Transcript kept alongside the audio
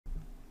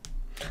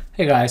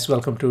Hey guys,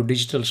 welcome to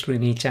Digital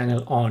Srini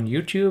channel on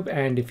YouTube,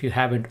 and if you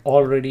haven't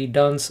already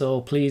done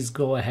so, please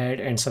go ahead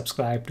and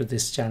subscribe to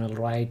this channel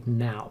right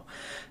now.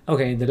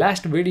 Okay, in the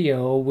last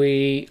video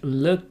we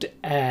looked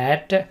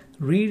at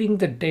reading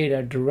the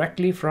data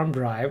directly from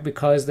Drive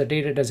because the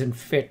data doesn't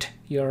fit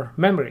your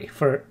memory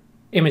for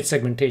image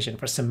segmentation,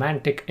 for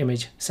semantic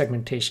image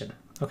segmentation.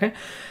 Okay,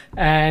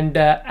 and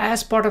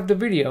as part of the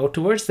video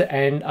towards the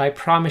end, I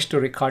promised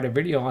to record a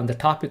video on the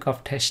topic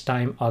of test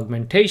time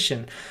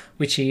augmentation,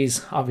 which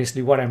is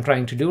obviously what I'm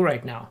trying to do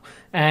right now.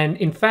 And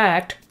in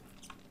fact,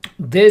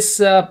 this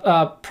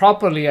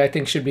properly I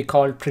think should be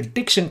called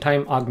prediction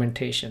time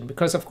augmentation,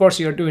 because of course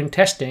you're doing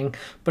testing,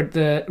 but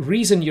the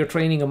reason you're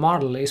training a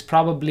model is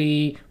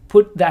probably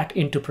put that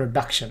into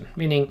production,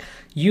 meaning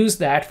use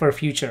that for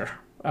future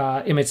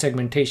image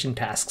segmentation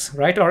tasks,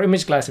 right? Or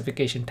image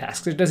classification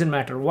tasks. It doesn't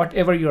matter.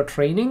 Whatever you're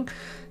training,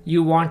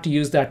 you want to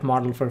use that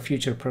model for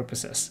future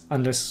purposes,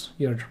 unless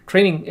you're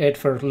training it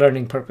for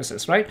learning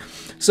purposes, right?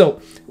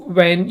 So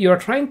when you're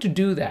trying to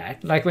do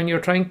that, like when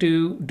you're trying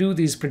to do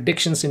these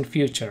predictions in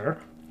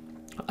future,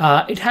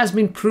 it has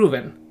been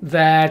proven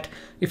that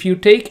if you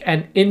take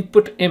an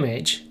input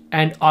image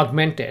and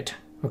augment it,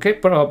 okay,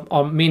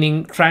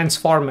 meaning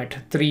transform it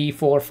 3,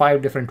 4,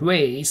 5 different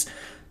ways,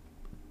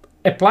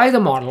 apply the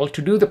model to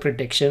do the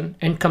prediction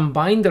and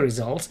combine the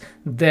results,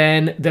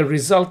 then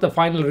the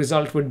final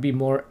result would be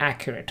more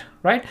accurate,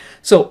 right?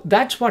 So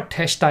that's what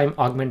test time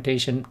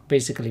augmentation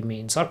basically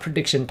means, or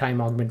prediction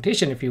time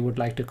augmentation, if you would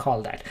like to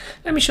call that.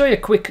 Let me show you a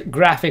quick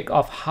graphic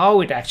of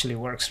how it actually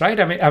works, right?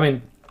 I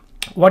mean,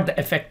 what the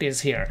effect is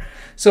here.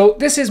 So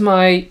this is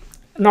my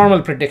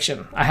normal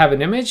prediction. I have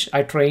an image,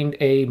 I trained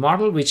a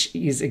model which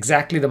is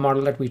exactly the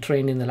model that we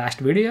trained in the last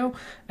video,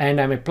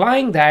 and I'm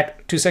applying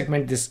that to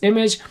segment this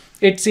image.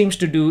 It seems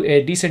to do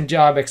a decent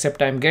job,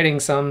 except I'm getting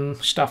some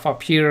stuff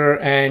up here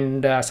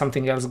and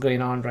something else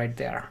going on right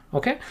there,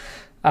 okay?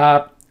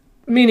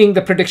 Meaning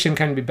the prediction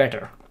can be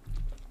better.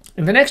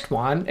 In the next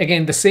one,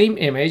 again, the same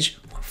image,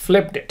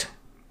 flipped it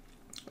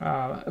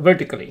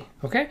vertically,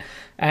 okay?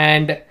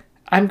 And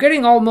I'm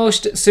getting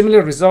almost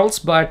similar results,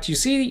 but you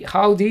see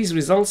how these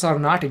results are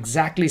not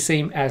exactly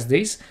same as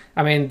these.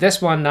 I mean,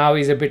 this one now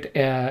is a bit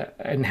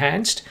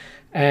enhanced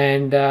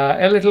and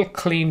a little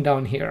clean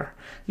down here.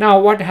 Now,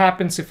 what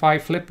happens if I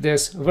flip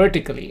this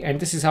vertically? And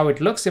this is how it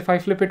looks if I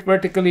flip it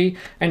vertically,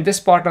 and this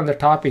part on the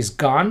top is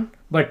gone,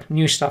 but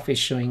new stuff is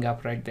showing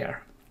up right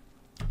there.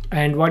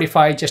 And what if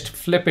I just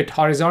flip it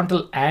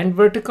horizontal and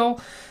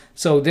vertical?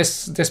 So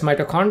this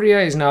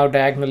mitochondria is now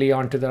diagonally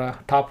onto the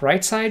top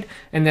right side,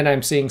 and then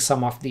I'm seeing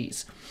some of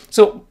these.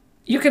 So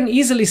you can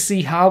easily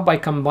see how by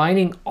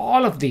combining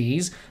all of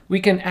these, we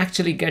can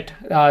actually get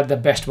the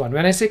best one.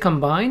 When I say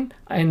combine,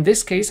 in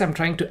this case, I'm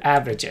trying to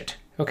average it,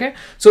 okay?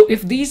 So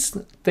if these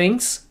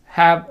things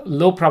have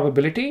low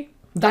probability,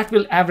 that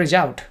will average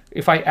out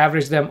if I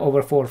average them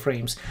over 4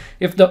 frames.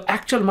 If the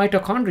actual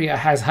mitochondria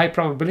has high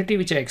probability,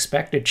 which I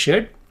expect it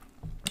should,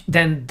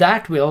 then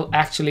that will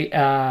actually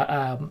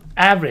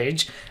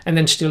average and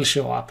then still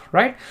show up,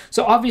 right?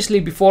 So obviously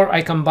before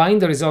I combine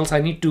the results,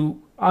 I need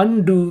to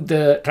undo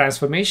the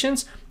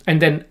transformations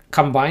and then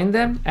combine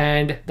them,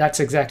 and that's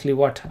exactly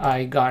what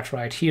I got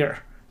right here.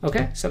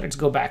 Okay, so let's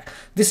go back.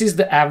 This is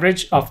the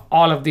average of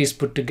all of these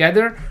put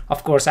together,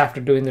 of course,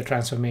 after doing the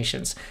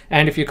transformations.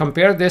 And if you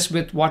compare this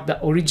with what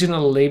the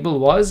original label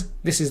was,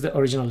 this is the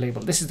original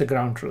label. This is the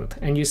ground truth.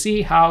 And you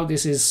see how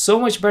this is so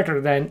much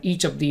better than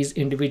each of these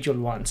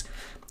individual ones.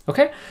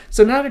 Okay,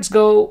 so now let's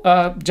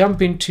go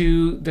jump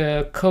into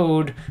the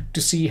code to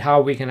see how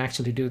we can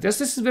actually do this.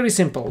 This is very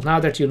simple now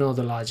that you know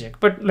the logic,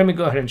 but let me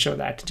go ahead and show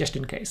that just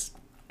in case.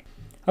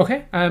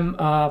 Okay, I'm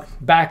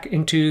back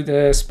into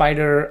the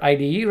Spider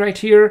IDE right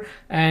here,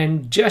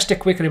 and just a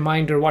quick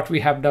reminder what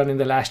we have done in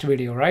the last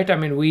video, right? I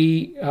mean,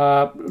 we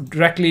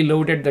directly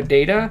loaded the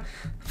data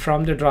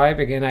from the drive.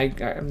 Again,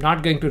 I'm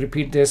not going to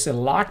repeat this a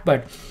lot,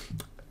 but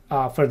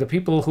for the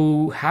people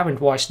who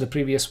haven't watched the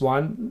previous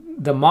one,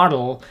 the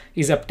model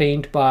is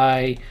obtained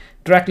by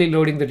directly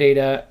loading the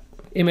data,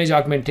 image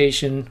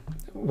augmentation.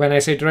 When I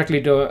say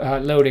directly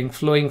loading,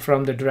 flowing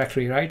from the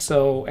directory, right?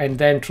 So, and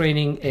then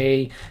training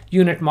a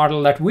unit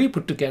model that we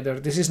put together.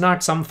 This is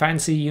not some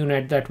fancy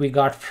unit that we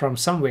got from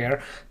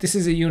somewhere. This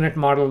is a unit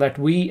model that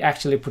we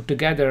actually put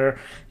together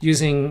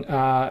using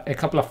a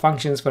couple of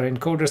functions for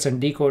encoders and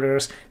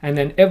decoders, and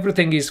then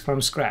everything is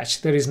from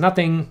scratch. There is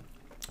nothing,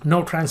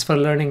 no transfer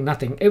learning,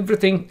 nothing.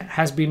 Everything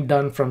has been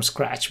done from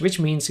scratch, which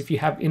means if you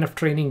have enough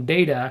training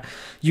data,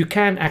 you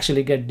can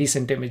actually get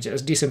decent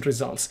images, decent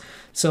results.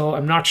 So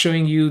I'm not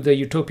showing you the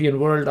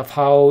utopian world of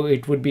how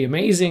it would be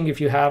amazing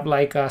if you have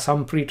like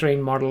some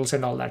pre-trained models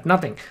and all that.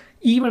 Nothing.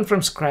 Even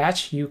from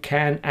scratch, you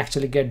can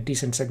actually get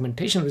decent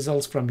segmentation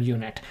results from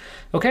unit.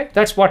 Okay,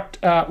 that's what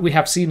we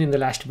have seen in the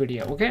last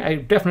video. Okay, I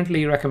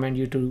definitely recommend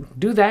you to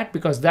do that,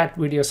 because that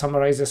video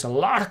summarizes a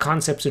lot of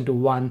concepts into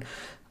one.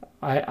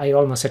 I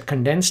almost said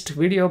condensed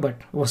video, but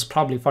it was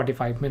probably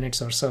 45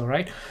 minutes or so,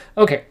 right?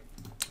 Okay,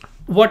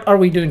 what are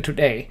we doing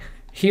today?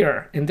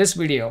 here in this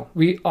video,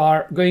 we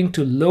are going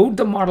to load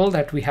the model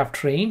that we have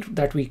trained,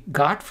 that we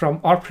got from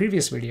our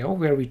previous video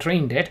where we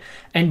trained it,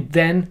 and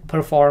then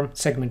perform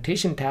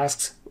segmentation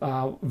tasks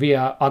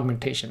via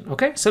augmentation.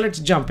 Okay, so let's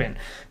jump in.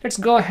 Let's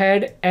go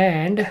ahead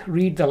and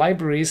read the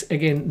libraries.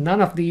 Again,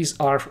 none of these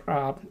are,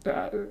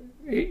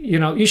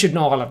 you should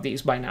know all of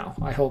these by now,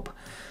 I hope.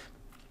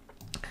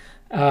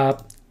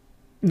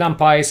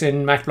 NumPys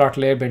and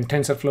Matplotlib and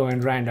TensorFlow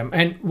and random.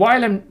 And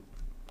while I'm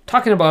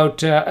talking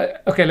about,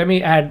 okay, let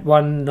me add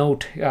one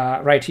note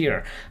right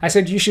here. I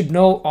said you should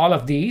know all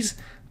of these,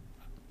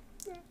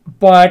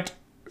 but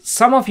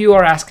some of you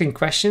are asking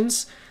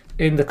questions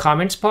in the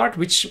comments part,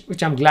 which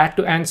I'm glad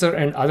to answer,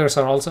 and others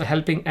are also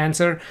helping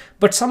answer.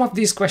 But some of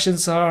these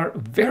questions are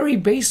very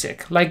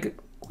basic, like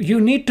you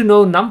need to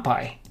know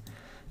NumPy.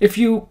 If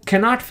you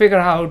cannot figure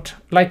out,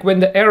 like when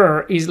the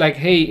error is like,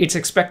 hey, it's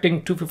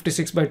expecting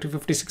 256 by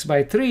 256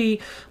 by 3,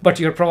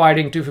 but you're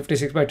providing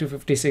 256 by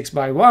 256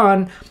 by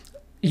 1,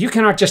 you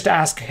cannot just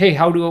ask, hey,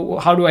 how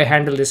do I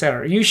handle this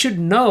error? You should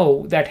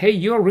know that, hey,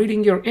 you're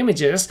reading your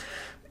images,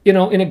 in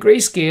a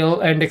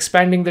grayscale and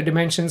expanding the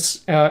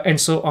dimensions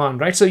and so on,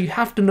 right? So you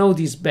have to know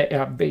these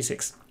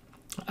basics.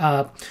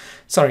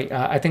 Sorry,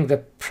 I think the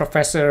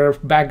professor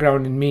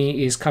background in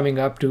me is coming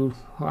up to,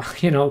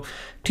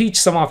 teach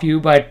some of you,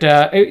 but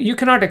you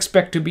cannot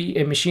expect to be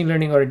a machine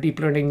learning or a deep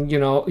learning,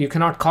 you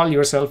cannot call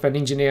yourself an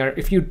engineer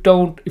if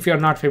you're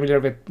not familiar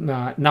with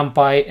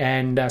NumPy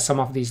and some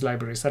of these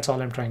libraries. That's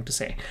all I'm trying to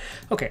say.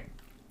 Okay,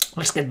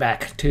 let's get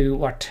back to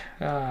what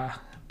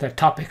the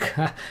topic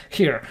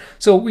here.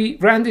 So we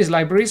ran these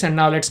libraries, and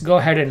now let's go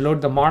ahead and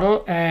load the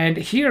model. And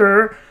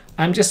here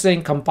I'm just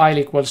saying compile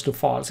equals to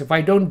false. If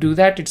I don't do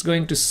that, it's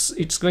going to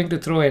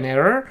throw an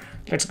error.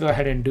 Let's go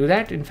ahead and do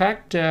that. In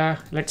fact,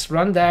 let's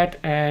run that,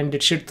 and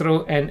it should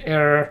throw an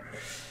error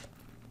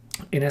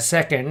in a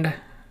second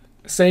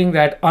saying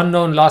that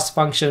unknown loss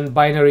function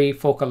binary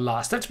focal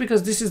loss. That's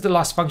because this is the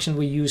loss function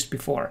we used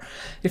before.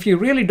 If you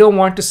really don't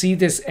want to see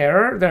this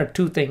error, there are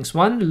two things.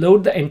 One,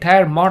 load the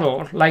entire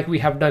model like we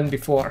have done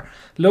before.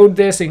 Load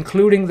this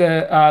including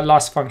the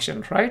loss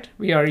function, right?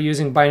 We are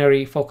using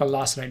binary focal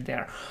loss right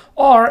there.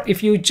 Or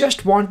if you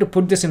just want to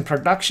put this in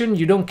production,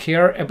 you don't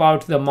care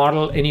about the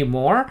model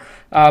anymore,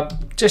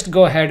 just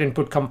go ahead and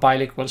put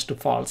compile equals to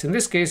false. In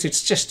this case,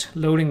 it's just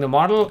loading the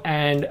model,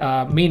 and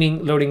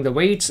meaning loading the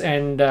weights,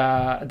 and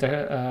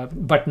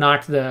but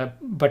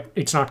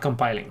it's not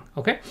compiling.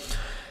 Okay.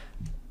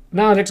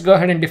 Now let's go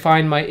ahead and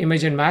define my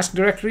image and mask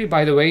directory.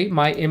 By the way,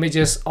 my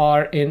images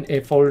are in a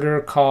folder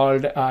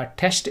called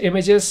test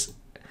images.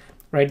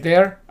 Right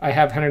there, I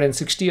have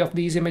 160 of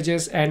these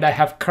images, and I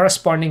have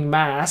corresponding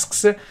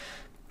masks.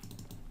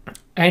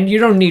 And you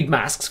don't need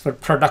masks for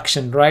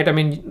production, right? I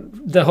mean,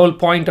 the whole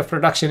point of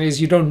production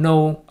is you don't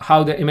know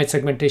how the image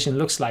segmentation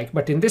looks like.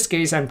 But in this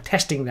case, I'm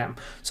testing them,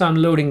 so I'm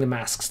loading the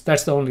masks.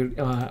 That's the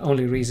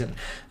only reason.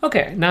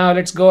 Okay, now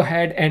let's go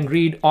ahead and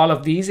read all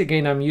of these.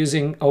 Again, I'm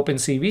using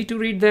OpenCV to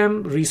read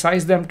them,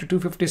 resize them to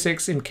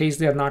 256 in case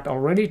they're not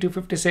already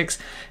 256,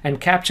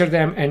 and capture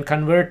them and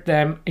convert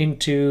them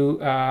into,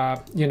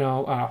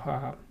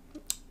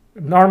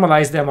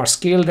 normalize them or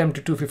scale them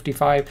to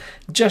 255,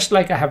 just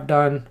like I have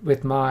done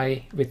with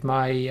my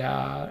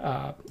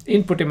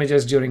input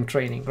images during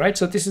training, right?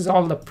 So this is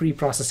all the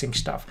pre-processing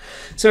stuff.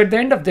 So at the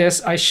end of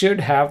this, I should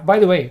have, by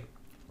the way,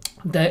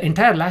 the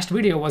entire last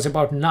video was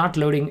about not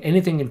loading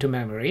anything into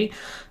memory.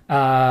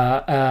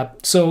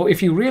 So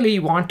if you really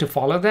want to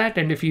follow that,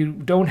 and if you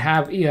don't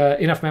have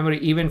enough memory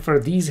even for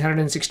these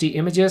 160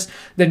 images,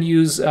 then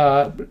use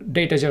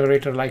data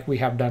generator like we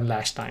have done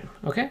last time.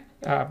 Okay,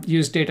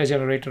 use data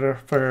generator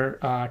for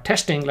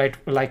testing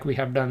like we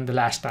have done the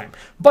last time.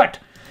 But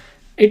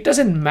it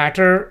doesn't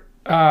matter.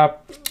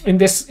 In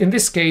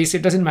this case,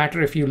 it doesn't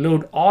matter if you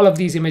load all of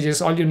these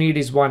images. All you need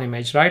is one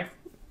image, right,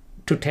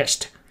 to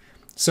test.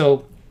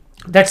 So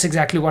that's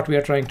exactly what we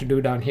are trying to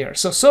do down here.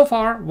 So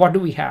far, what do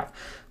we have?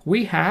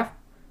 We have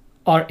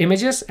our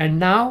images, and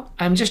now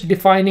I'm just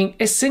defining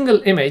a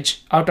single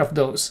image out of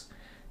those,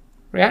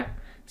 right?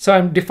 So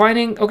I'm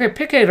defining, okay,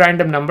 pick a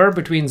random number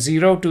between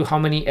 0 to how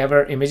many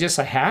ever images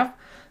I have,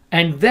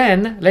 and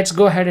then let's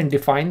go ahead and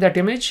define that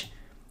image,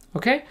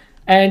 okay,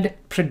 and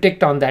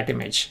predict on that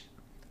image.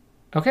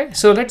 Okay,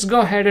 so let's go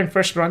ahead and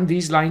first run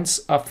these lines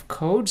of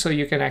code so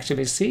you can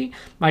actually see.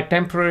 My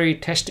temporary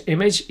test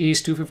image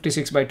is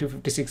 256 by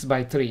 256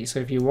 by 3. So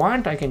if you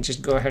want, I can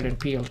just go ahead and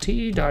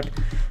plt.imshow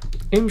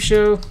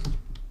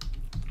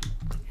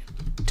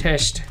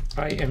test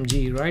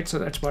img, right? So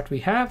that's what we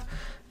have.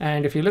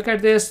 And if you look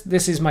at this,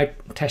 this is my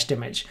test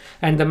image.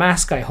 And the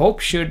mask, I hope,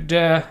 should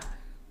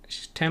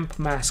temp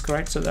mask,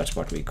 right? So that's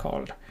what we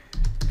called.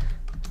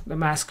 The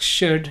mask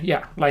should,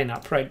 yeah, line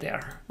up right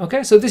there.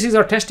 Okay, so this is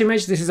our test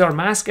image, this is our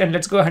mask, and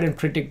let's go ahead and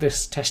predict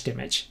this test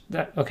image.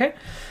 Okay,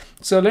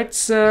 so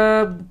let's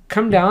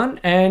come down,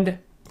 and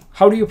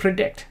how do you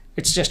predict?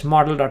 It's just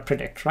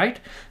model.predict, right?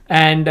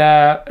 And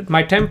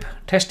my temp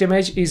test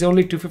image is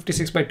only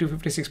 256 by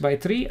 256 by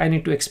 3. I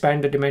need to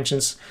expand the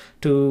dimensions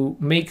to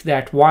make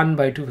that 1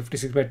 by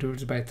 256 by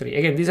 256 by 3.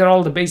 Again, these are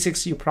all the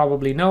basics you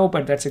probably know,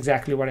 but that's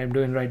exactly what I'm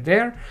doing right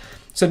there.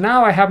 So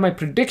now I have my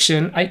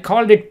prediction. I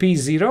called it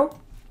P0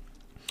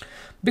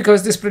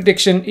 because this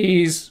prediction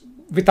is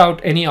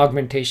without any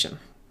augmentation.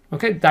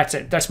 Okay, that's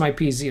it. That's my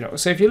P0.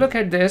 So if you look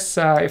at this,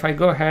 if I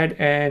go ahead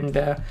and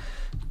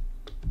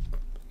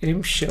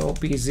show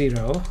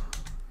P0,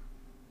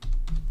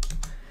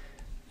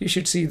 you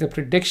should see the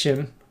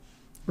prediction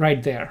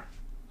right there.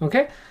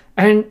 Okay,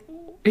 and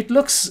it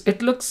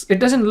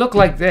doesn't look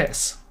like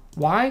this.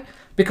 Why?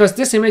 Because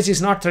this image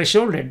is not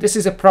thresholded. This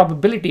is a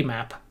probability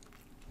map.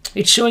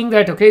 It's showing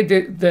that, okay,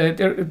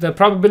 the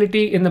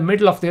probability in the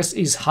middle of this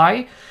is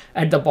high,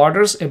 at the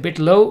borders a bit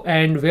low,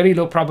 and very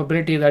low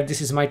probability that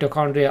this is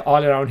mitochondria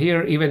all around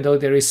here, even though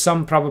there is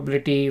some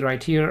probability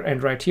right here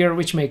and right here,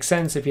 which makes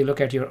sense if you look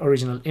at your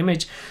original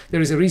image. There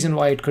is a reason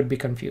why it could be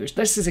confused.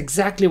 This is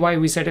exactly why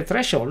we set a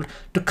threshold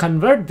to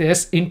convert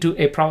this into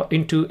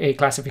a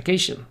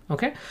classification.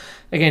 Okay,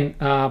 again,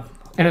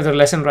 another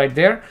lesson right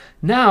there.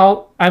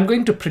 Now I'm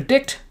going to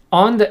predict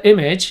on the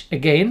image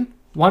again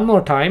one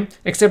more time,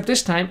 except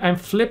this time I'm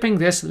flipping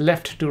this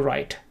left to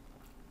right.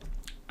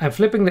 I'm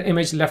flipping the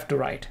image left to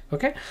right.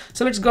 Okay,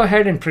 so let's go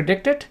ahead and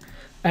predict it,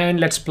 and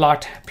let's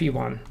plot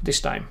P1 this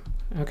time.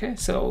 Okay,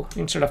 so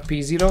instead of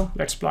P0,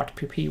 let's plot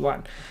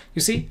P1.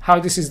 You see how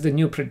this is the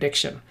new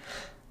prediction.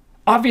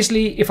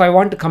 Obviously, if I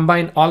want to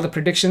combine all the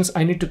predictions,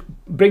 I need to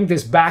bring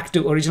this back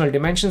to original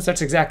dimensions.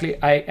 That's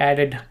exactly, I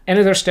added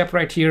another step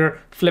right here,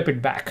 flip it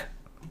back.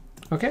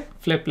 Okay,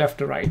 flip left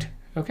to right.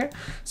 Okay,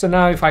 so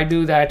now if I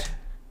do that,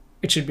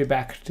 it should be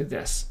back to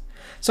this.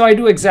 So I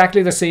do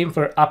exactly the same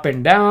for up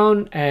and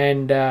down,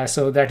 and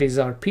so that is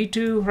our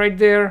P2 right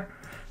there.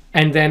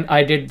 And then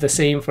I did the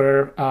same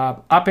for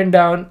up and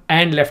down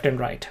and left and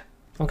right.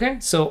 Okay,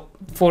 so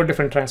 4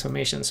 different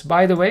transformations.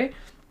 By the way,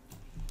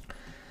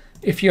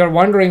 if you're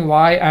wondering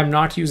why I'm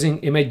not using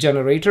image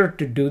generator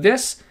to do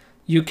this,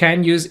 you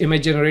can use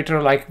image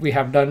generator like we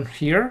have done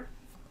here,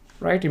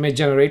 right? Image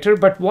generator.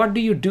 But what do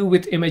you do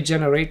with image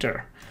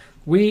generator?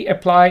 We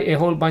apply a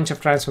whole bunch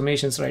of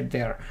transformations right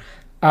there.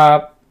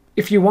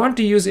 If you want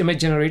to use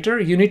image generator,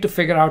 you need to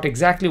figure out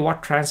exactly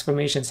what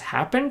transformations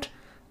happened,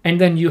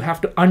 and then you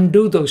have to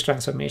undo those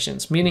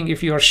transformations. Meaning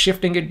if you are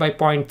shifting it by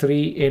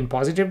 0.3 in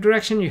positive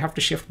direction, you have to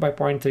shift by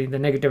 0.3 in the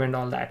negative and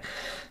all that.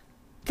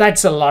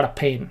 That's a lot of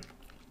pain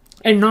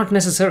and not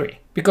necessary,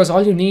 because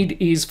all you need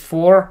is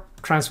 4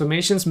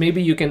 transformations.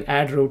 Maybe you can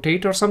add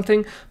rotate or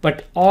something,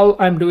 but all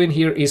I'm doing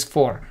here is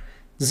 4.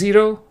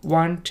 0,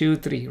 1, 2,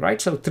 3, right?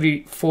 So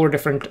 4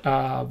 different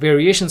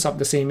variations of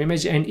the same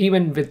image, and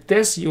even with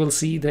this you will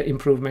see the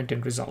improvement in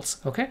results.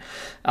 Okay,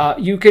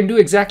 you can do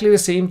exactly the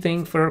same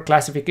thing for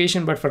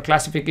classification, but for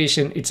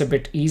classification it's a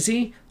bit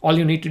easy. All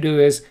you need to do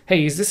is,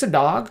 hey, is this a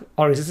dog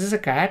or is this a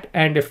cat?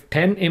 And if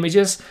 10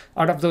 images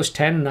out of those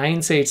 10,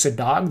 9 say it's a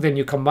dog, then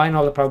you combine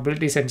all the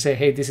probabilities and say,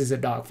 hey, this is a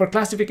dog. For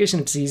classification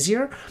it's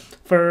easier.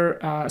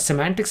 For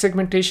semantic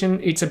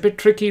segmentation it's a bit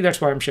tricky. That's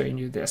why I'm showing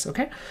you this.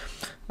 Okay,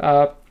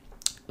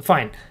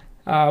 fine.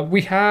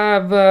 We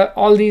have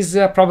all these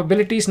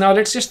probabilities. Now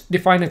let's just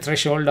define a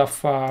threshold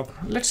of,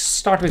 let's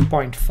start with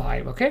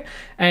 0.5, okay?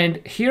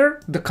 And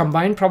here the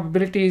combined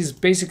probability is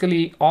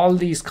basically all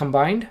these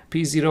combined,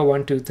 P0,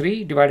 1, 2,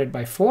 3 divided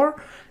by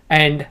 4,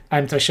 and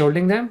I'm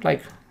thresholding them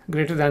like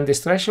greater than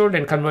this threshold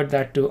and convert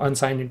that to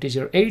unsigned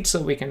integer 8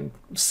 so we can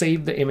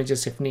save the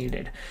images if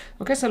needed.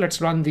 Okay, so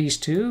let's run these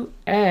two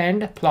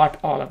and plot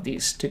all of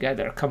these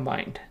together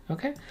combined.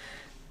 Okay,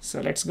 so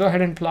let's go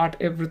ahead and plot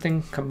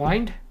everything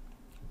combined.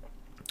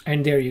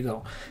 And there you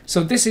go.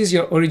 So this is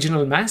your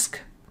original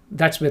mask.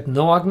 That's with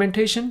no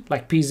augmentation,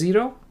 like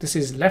P0. This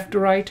is left to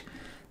right.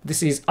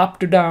 This is up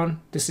to down.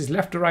 This is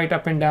left to right,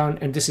 up and down.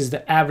 And this is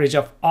the average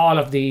of all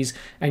of these.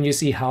 And you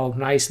see how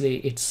nicely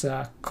it's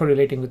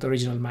correlating with the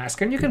original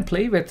mask. And you can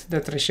play with the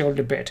threshold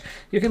a bit.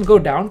 You can go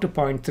down to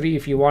 0.3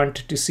 if you want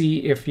to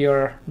see if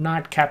you're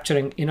not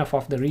capturing enough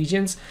of the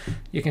regions.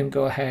 You can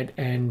go ahead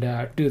and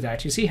do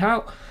that. You see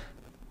how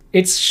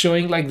it's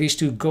showing like these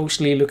two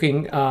ghostly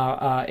looking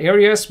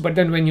areas, but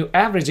then when you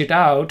average it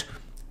out,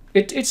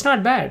 it's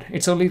not bad.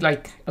 It's only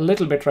like a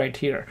little bit right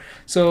here.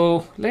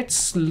 So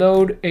let's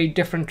load a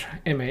different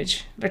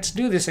image. Let's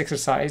do this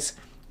exercise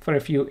for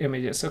a few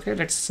images. Okay,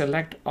 let's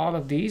select all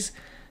of these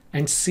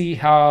and see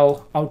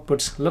how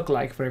outputs look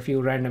like for a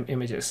few random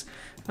images.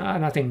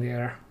 Nothing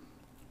there.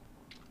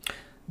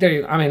 There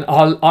you go. I mean,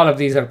 all of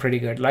these are pretty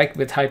good, like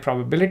with high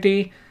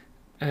probability.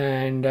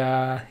 And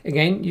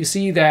again, you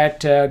see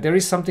that there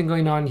is something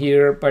going on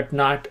here, but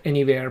not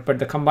anywhere, but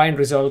the combined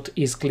result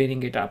is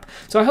cleaning it up.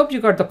 So I hope you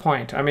got the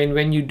point. I mean,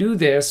 when you do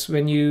this,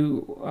 when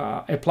you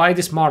apply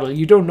this model,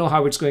 you don't know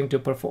how it's going to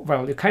perform.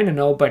 Well, you kind of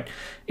know, but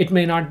it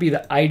may not be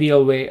the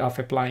ideal way of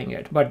applying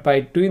it. But by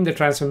doing the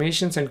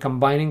transformations and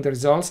combining the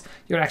results,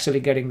 you're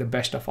actually getting the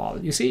best of all.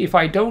 You see, if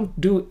I don't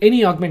do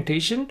any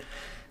augmentation,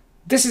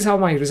 this is how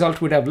my result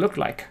would have looked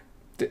like.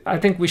 I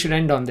think we should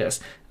end on this.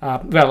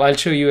 Well, I'll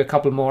show you a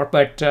couple more,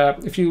 but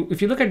if you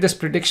look at this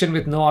prediction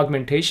with no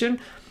augmentation,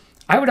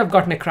 I would have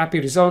gotten a crappy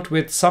result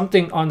with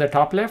something on the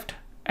top left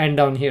and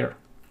down here.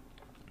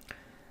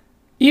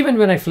 Even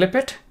when I flip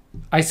it,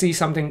 I see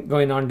something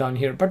going on down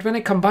here. But when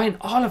I combine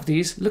all of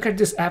these, look at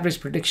this average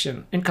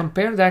prediction and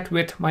compare that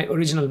with my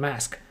original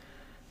mask.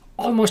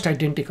 Almost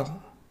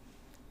identical.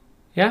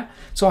 Yeah,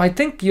 so I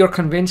think you're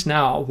convinced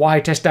now why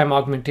test time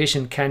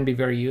augmentation can be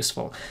very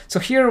useful. So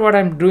here what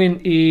I'm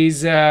doing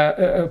is,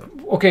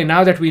 okay,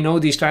 now that we know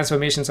these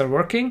transformations are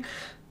working,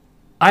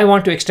 I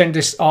want to extend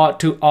this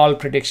to all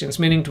predictions,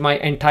 meaning to my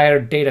entire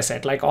data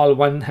set, like all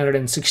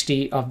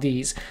 160 of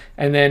these.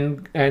 And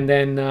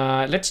then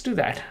let's do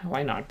that.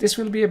 Why not? This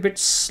will be a bit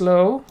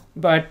slow,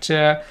 but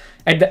at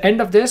the end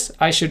of this,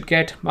 I should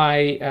get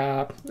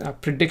my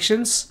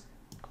predictions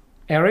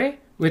array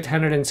with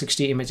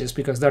 160 images,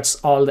 because that's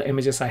all the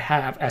images I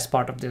have as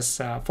part of this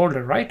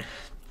folder, right?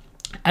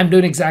 I'm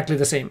doing exactly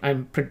the same.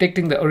 I'm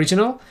predicting the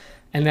original,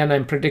 and then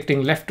I'm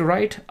predicting left to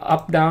right,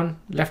 up, down,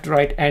 left to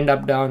right, and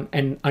up, down,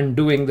 and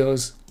undoing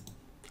those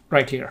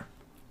right here.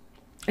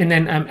 And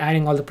then I'm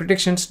adding all the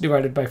predictions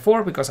divided by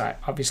 4, because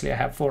obviously I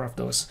have 4 of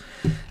those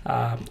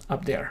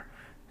up there.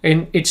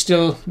 And it's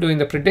still doing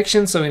the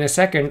predictions. So in a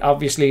second,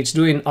 obviously it's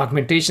doing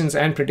augmentations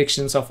and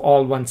predictions of all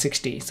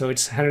 160. So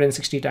it's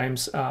 160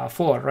 times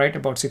 4, right?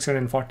 About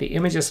 640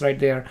 images right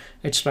there.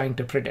 It's trying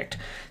to predict.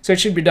 So it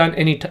should be done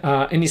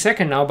any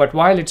second now. But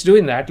while it's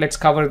doing that, let's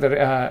cover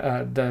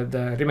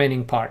the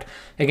remaining part.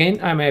 Again,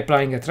 I'm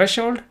applying a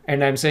threshold,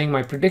 and I'm saying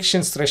my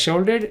predictions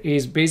thresholded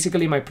is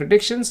basically my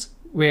predictions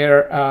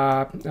where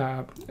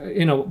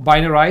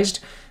binarized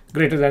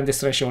greater than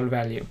this threshold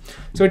value.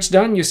 So it's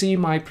done. You see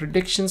my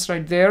predictions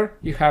right there.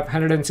 You have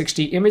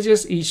 160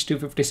 images, each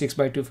 256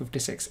 by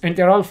 256, and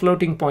they're all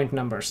floating point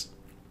numbers.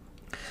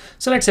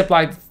 So let's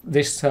apply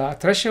this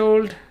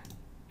threshold,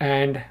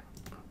 and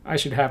I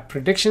should have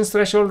predictions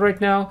threshold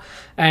right now.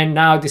 And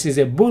now this is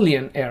a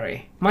Boolean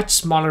array, much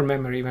smaller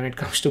memory when it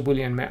comes to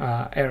Boolean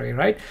array,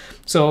 right?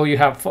 So you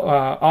have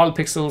all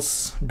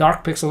pixels,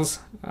 dark pixels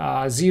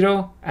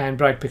 0 and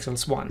bright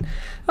pixels 1.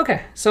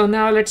 Okay, so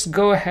now let's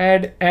go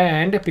ahead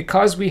and,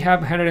 because we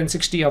have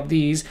 160 of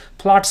these,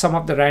 plot some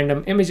of the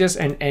random images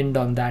and end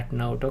on that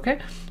note. Okay,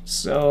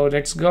 so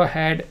let's go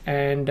ahead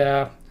and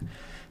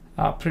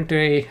print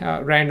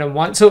a random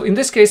one. So in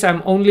this case,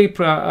 I'm only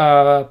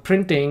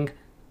printing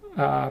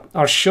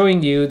or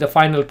showing you the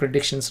final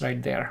predictions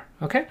right there.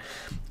 Okay,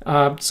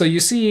 so you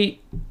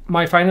see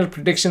my final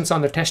predictions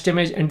on the test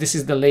image, and this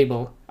is the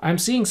label. I'm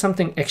seeing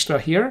something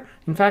extra here.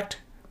 In fact,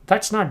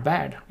 that's not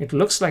bad. It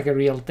looks like a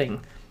real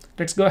thing.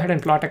 Let's go ahead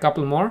and plot a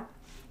couple more.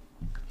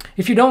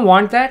 If you don't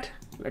want that,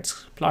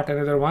 let's plot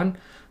another one.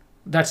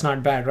 That's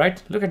not bad,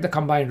 right? Look at the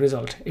combined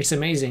result. It's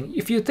amazing.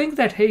 If you think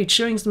that, hey, it's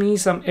showing me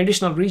some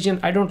additional region,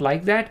 I don't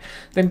like that,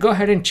 then go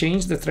ahead and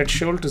change the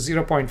threshold to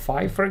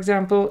 0.5, for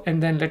example,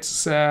 and then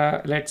let's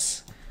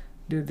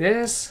do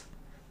this.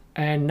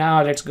 And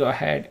now let's go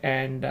ahead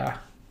and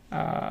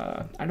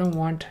I don't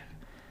want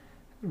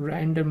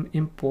random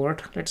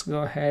import. Let's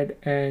go ahead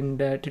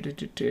and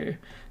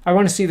I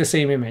want to see the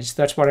same image.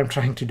 That's what I'm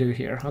trying to do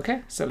here.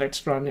 Okay, so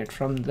let's run it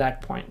from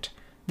that point.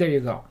 There you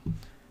go.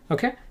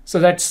 Okay, so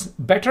that's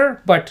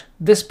better, but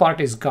this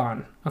part is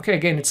gone. Okay,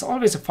 again, it's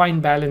always a fine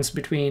balance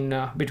between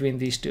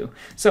these two.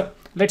 So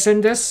let's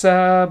end this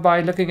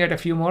by looking at a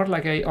few more,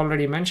 like I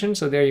already mentioned.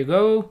 So there you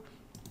go.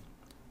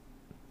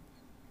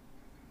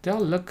 They all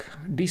look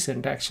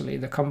decent, actually,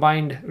 the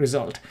combined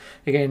result.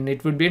 Again,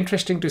 it would be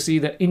interesting to see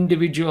the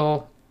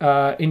individual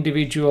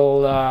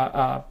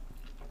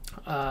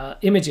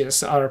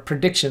images or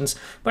predictions,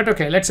 but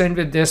okay, let's end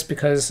with this,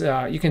 because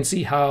you can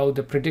see how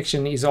the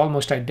prediction is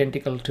almost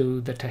identical to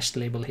the test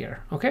label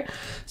here. Okay,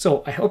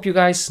 so I hope you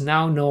guys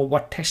now know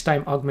what test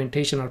time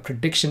augmentation or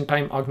prediction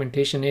time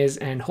augmentation is,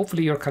 and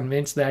hopefully you're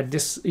convinced that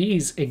this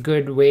is a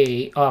good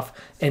way of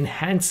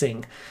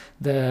enhancing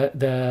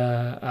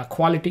the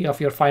quality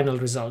of your final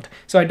result.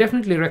 So I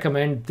definitely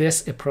recommend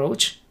this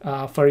approach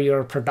for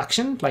your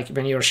production, like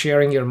when you're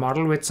sharing your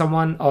model with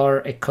someone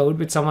or a code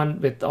with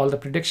someone with all the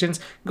predictions.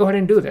 Go ahead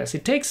and do this.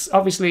 It takes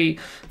obviously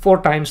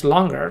 4 times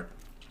longer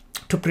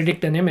to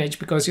predict an image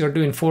because you're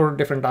doing 4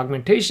 different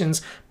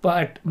augmentations,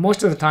 but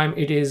most of the time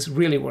it is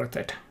really worth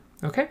it.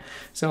 Okay,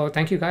 so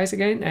thank you guys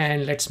again,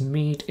 and let's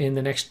meet in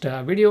the next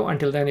video.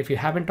 Until then, if you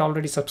haven't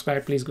already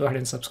subscribed, please go ahead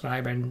and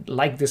subscribe and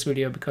like this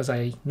video, because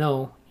I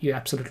know you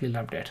absolutely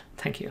loved it.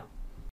 Thank you.